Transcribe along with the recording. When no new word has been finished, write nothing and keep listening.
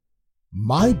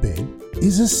My bed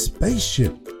is a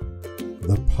spaceship.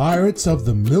 The Pirates of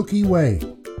the Milky Way.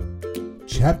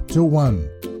 Chapter 1.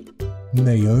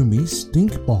 Naomi's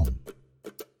Stink Bomb.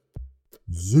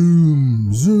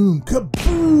 Zoom, zoom,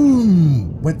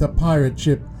 kaboom! Went the pirate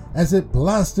ship as it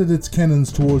blasted its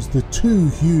cannons towards the two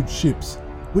huge ships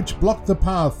which blocked the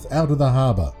path out of the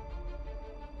harbour.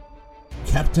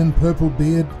 Captain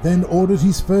Purplebeard then ordered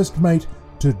his first mate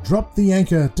to drop the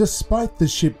anchor despite the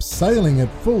ship sailing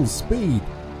at full speed.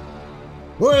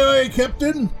 "Oi, oi,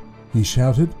 Captain!" he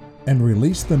shouted and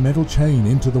released the metal chain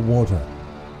into the water.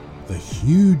 The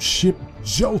huge ship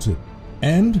jolted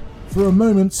and, for a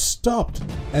moment, stopped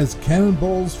as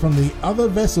cannonballs from the other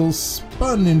vessels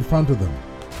spun in front of them.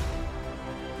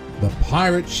 The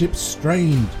pirate ship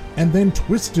strained and then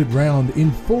twisted round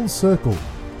in full circle,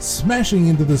 smashing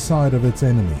into the side of its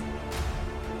enemy.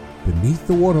 Beneath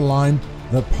the waterline,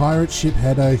 the pirate ship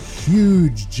had a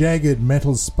huge jagged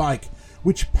metal spike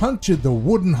which punctured the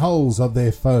wooden hulls of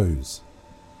their foes.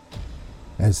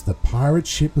 As the pirate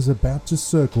ship was about to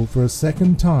circle for a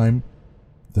second time,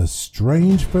 the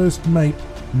strange first mate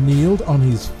kneeled on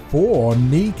his 4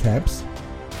 kneecaps,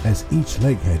 as each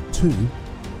leg had 2,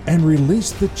 and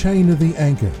released the chain of the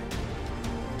anchor.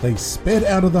 They sped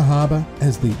out of the harbour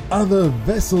as the other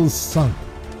vessels sunk.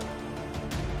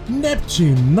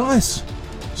 "Neptune, nice!"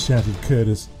 shouted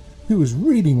Curtis, who was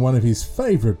reading one of his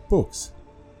favourite books.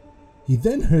 He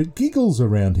then heard giggles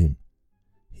around him.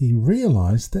 He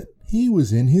realised that he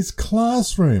was in his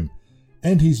classroom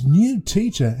and his new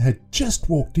teacher had just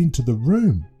walked into the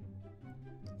room.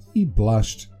 He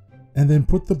blushed and then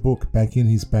put the book back in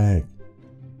his bag.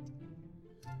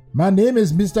 "My name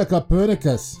is Mr.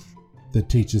 Copernicus," the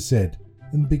teacher said,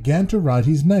 and began to write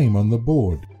his name on the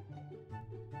board.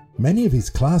 Many of his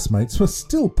classmates were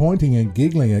still pointing and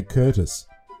giggling at Curtis.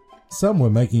 Some were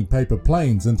making paper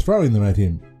planes and throwing them at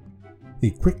him.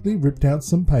 He quickly ripped out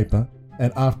some paper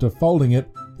and, after folding it,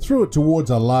 threw it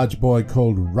towards a large boy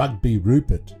called Rugby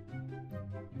Rupert.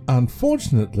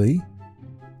 Unfortunately,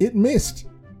 it missed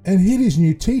and hit his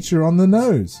new teacher on the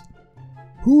nose.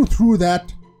 "Who threw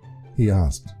that?" he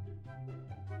asked.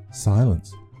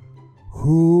 Silence.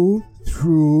 "Who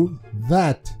threw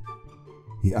that?"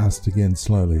 he asked again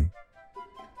slowly.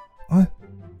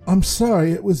 I'm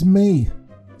sorry, it was me,"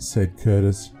 said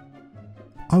Curtis.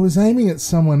 "I was aiming at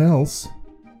someone else."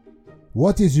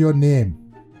 "What is your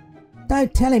name?"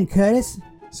 "Don't tell him, Curtis,"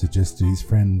 suggested his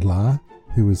friend La,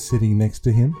 who was sitting next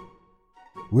to him.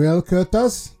 "Well,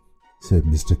 Curtis," said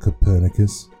Mr.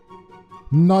 Copernicus,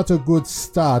 "not a good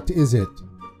start, is it?"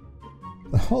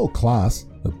 The whole class,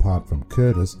 apart from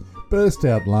Curtis, burst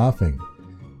out laughing.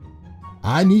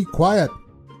 "I need quiet.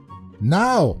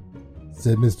 Now,"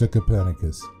 said Mr.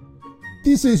 Copernicus.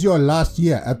 "This is your last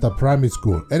year at the primary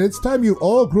school, and it's time you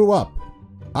all grew up.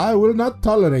 I will not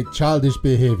tolerate childish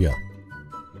behavior."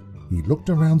 He looked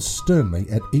around sternly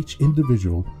at each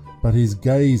individual, but his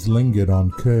gaze lingered on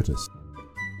Curtis.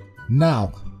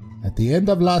 "Now, at the end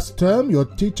of last term, your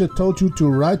teacher told you to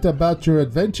write about your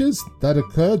adventures that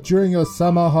occurred during your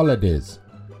summer holidays.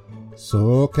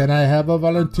 So, can I have a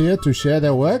volunteer to share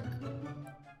their work?"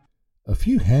 A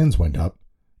few hands went up,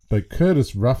 but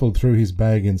Curtis ruffled through his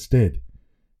bag instead.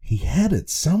 He had it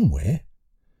somewhere.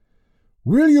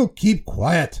 "Will you keep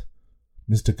quiet?"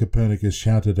 Mr. Copernicus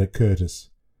shouted at Curtis.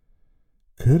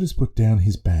 Curtis put down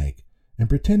his bag and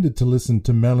pretended to listen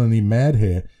to Melanie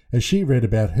Madhair as she read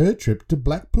about her trip to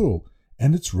Blackpool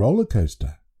and its roller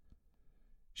coaster.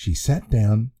 She sat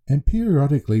down and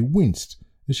periodically winced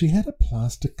as she had a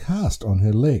plaster cast on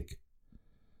her leg.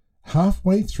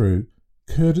 Halfway through,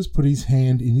 Curtis put his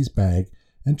hand in his bag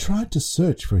and tried to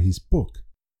search for his book.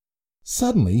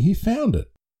 Suddenly he found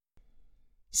it.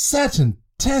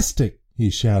 "Saturn-tastic!" he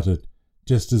shouted,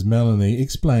 just as Melanie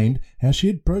explained how she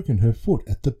had broken her foot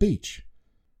at the beach.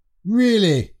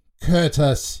 "Really,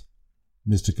 Curtis,"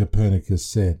 Mr. Copernicus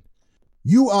said,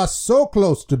 "you are so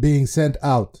close to being sent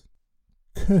out."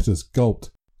 Curtis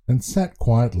gulped and sat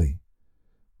quietly.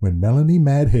 When Melanie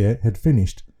Madhair had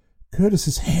finished,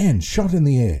 Curtis's hand shot in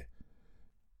the air.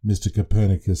 Mr.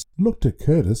 Copernicus looked at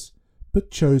Curtis,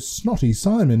 but chose Snotty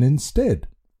Simon instead.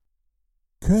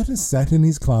 Curtis sat in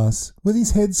his class with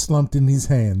his head slumped in his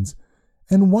hands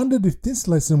and wondered if this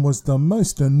lesson was the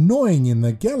most annoying in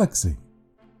the galaxy.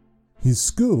 His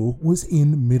school was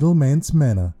in Middlemans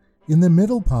Manor in the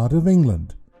middle part of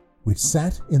England, which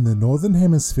sat in the northern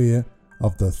hemisphere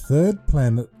of the third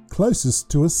planet closest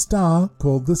to a star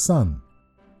called the Sun,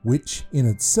 which in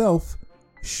itself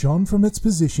shone from its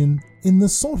position in the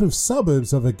sort of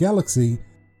suburbs of a galaxy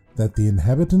that the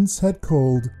inhabitants had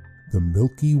called the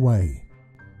Milky Way.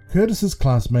 Curtis's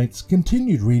classmates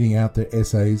continued reading out their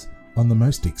essays on the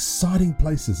most exciting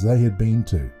places they had been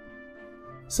to.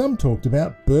 Some talked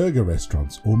about burger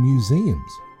restaurants or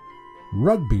museums.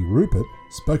 Rugby Rupert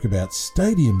spoke about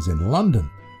stadiums in London.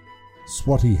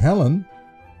 Swatty Helen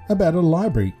about a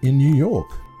library in New York.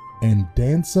 And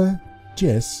dancer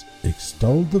Jess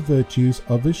extolled the virtues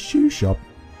of a shoe shop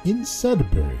in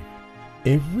Sudbury.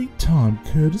 Every time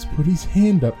Curtis put his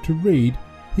hand up to read,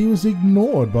 he was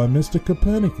ignored by Mr.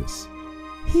 Copernicus.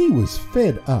 He was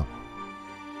fed up.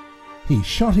 He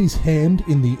shot his hand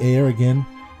in the air again,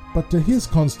 but to his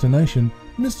consternation,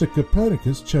 Mr.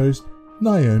 Copernicus chose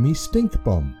Naomi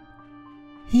Stinkbomb.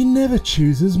 "He never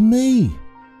chooses me,"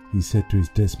 he said to his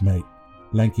desk mate,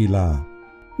 Lanky La.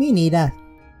 Me neither,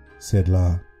 said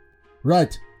La.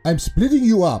 "Right, I'm splitting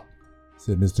you up,"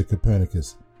 said Mr.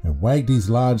 Copernicus, and wagged his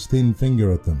large thin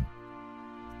finger at them.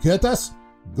 "Curtis,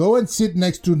 go and sit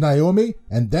next to Naomi,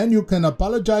 and then you can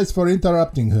apologize for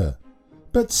interrupting her."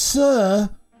 "But, sir..."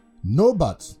 "No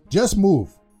buts, just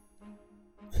move."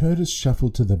 Curtis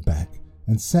shuffled to the back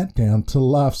and sat down to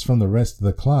laughs from the rest of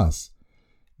the class.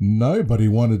 Nobody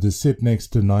wanted to sit next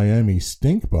to Naomi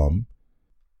Stinkbomb.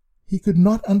 He could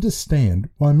not understand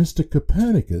why Mr.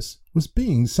 Copernicus was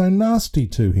being so nasty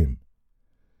to him.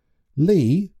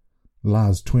 Lee,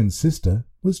 La's twin sister,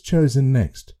 was chosen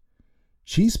next.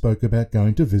 She spoke about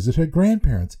going to visit her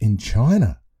grandparents in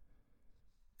China.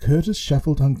 Curtis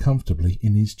shuffled uncomfortably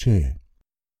in his chair.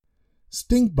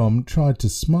 Stinkbomb tried to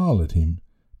smile at him,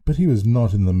 but he was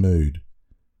not in the mood.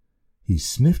 He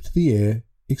sniffed the air,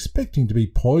 expecting to be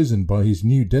poisoned by his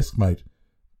new deskmate,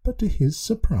 but to his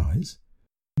surprise,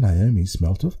 Naomi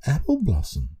smelt of apple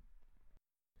blossom.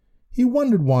 He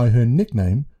wondered why her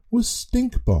nickname was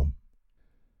Stinkbomb.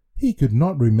 He could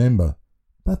not remember,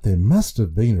 but there must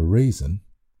have been a reason.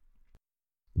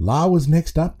 La was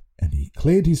next up, and he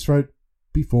cleared his throat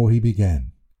before he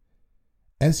began.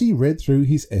 As he read through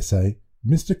his essay,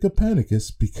 Mr.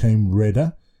 Copernicus became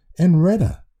redder and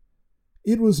redder.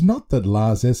 It was not that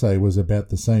La's essay was about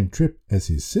the same trip as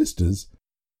his sister's,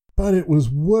 but it was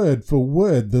word for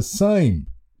word the same.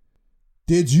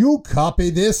 "Did you copy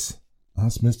this?"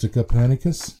 asked Mr.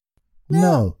 Copernicus.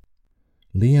 No.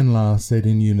 Lee and La said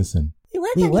in unison.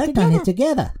 We worked on it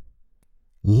together.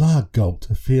 La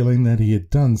gulped, feeling that he had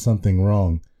done something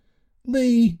wrong.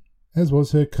 Lee, as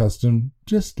was her custom,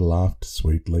 just laughed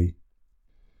sweetly.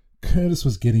 Curtis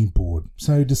was getting bored,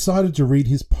 so he decided to read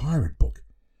his pirate book.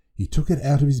 He took it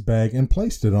out of his bag and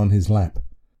placed it on his lap.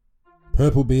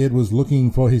 Purplebeard was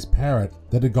looking for his parrot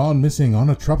that had gone missing on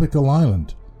a tropical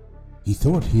island. He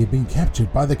thought he had been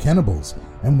captured by the cannibals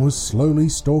and was slowly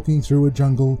stalking through a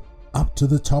jungle up to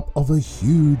the top of a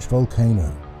huge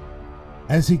volcano.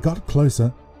 As he got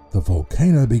closer, the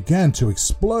volcano began to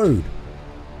explode.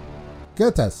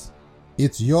 "Curtis,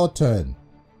 it's your turn,"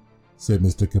 said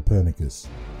Mr. Copernicus.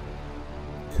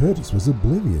 Curtis was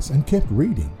oblivious and kept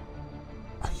reading.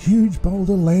 A huge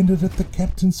boulder landed at the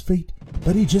captain's feet,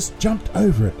 but he just jumped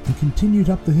over it and continued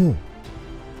up the hill.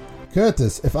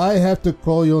 "Curtis, if I have to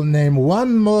call your name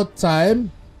one more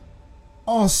time..."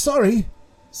 "Oh, sorry,"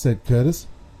 said Curtis.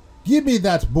 "Give me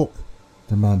that book,"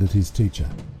 demanded his teacher.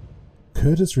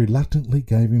 Curtis reluctantly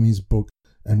gave him his book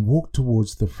and walked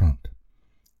towards the front.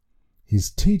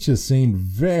 His teacher seemed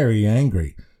very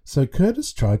angry, so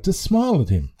Curtis tried to smile at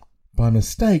him. By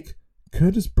mistake,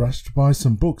 Curtis brushed by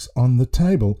some books on the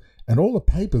table and all the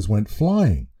papers went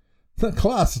flying. The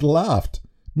class laughed.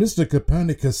 Mr.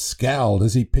 Copernicus scowled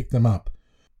as he picked them up.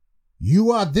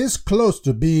 "You are this close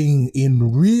to being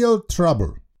in real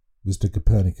trouble," Mr.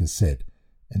 Copernicus said,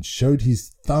 and showed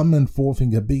his thumb and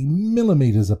forefinger being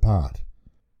millimeters apart.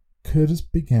 Curtis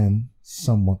began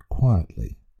somewhat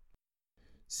quietly.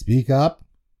 "Speak up,"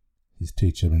 his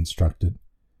teacher instructed.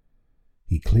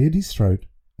 He cleared his throat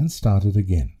and started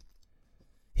again.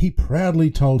 He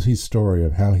proudly told his story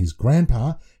of how his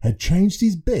grandpa had changed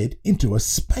his bed into a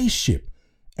spaceship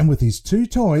and with his two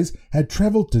toys had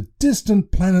travelled to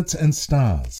distant planets and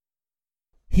stars.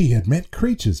 He had met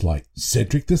creatures like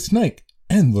Cedric the Snake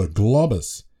and the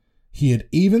Globus. He had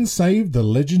even saved the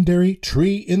legendary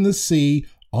tree in the sea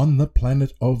on the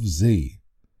planet of Z.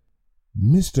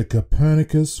 Mr.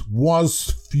 Copernicus was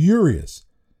furious.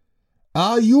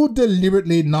 "Are you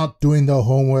deliberately not doing the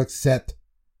homework set?"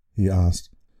 he asked.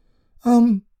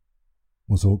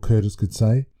 Was all Curtis could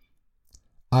say.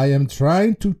 "I am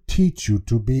trying to teach you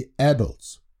to be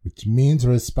adults, which means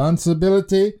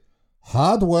responsibility,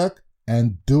 hard work,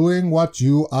 and doing what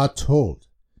you are told.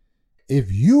 If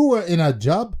you were in a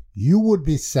job, you would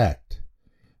be sacked."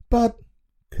 "But,"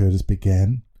 Curtis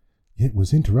began, yet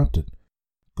was interrupted.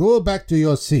 "Go back to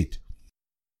your seat."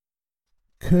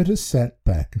 Curtis sat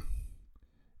back.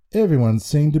 Everyone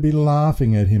seemed to be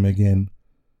laughing at him again,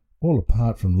 all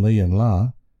apart from Lee and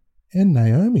La and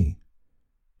Naomi.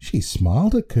 She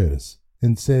smiled at Curtis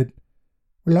and said,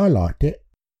 "Well, I liked it."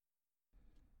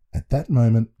 At that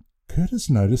moment, Curtis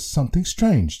noticed something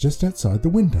strange just outside the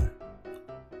window.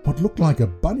 What looked like a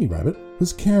bunny rabbit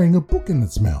was carrying a book in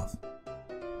its mouth.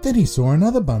 Then he saw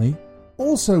another bunny,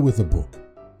 also with a book.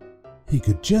 He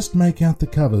could just make out the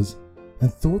covers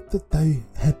and thought that they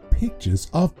had pictures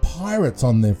of pirates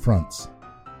on their fronts.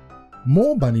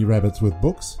 More bunny rabbits with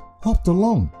books hopped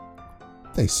along.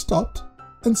 They stopped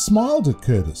and smiled at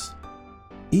Curtis.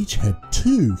 Each had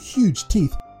 2 huge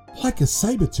teeth like a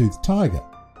saber-toothed tiger.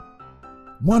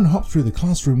 One hopped through the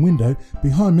classroom window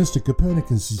behind Mr.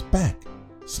 Copernicus's back,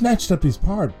 snatched up his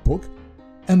pirate book,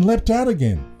 and leapt out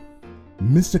again.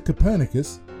 Mr.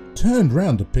 Copernicus turned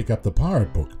round to pick up the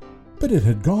pirate book, but it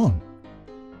had gone.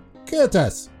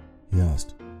 "Curtis," he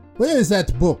asked, "where's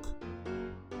that book?"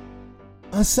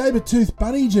 "A saber-toothed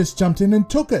bunny just jumped in and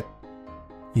took it,"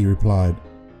 he replied.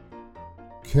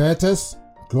 "Curtis,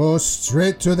 go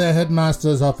straight to the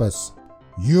headmaster's office.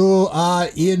 You are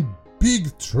in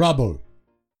big trouble."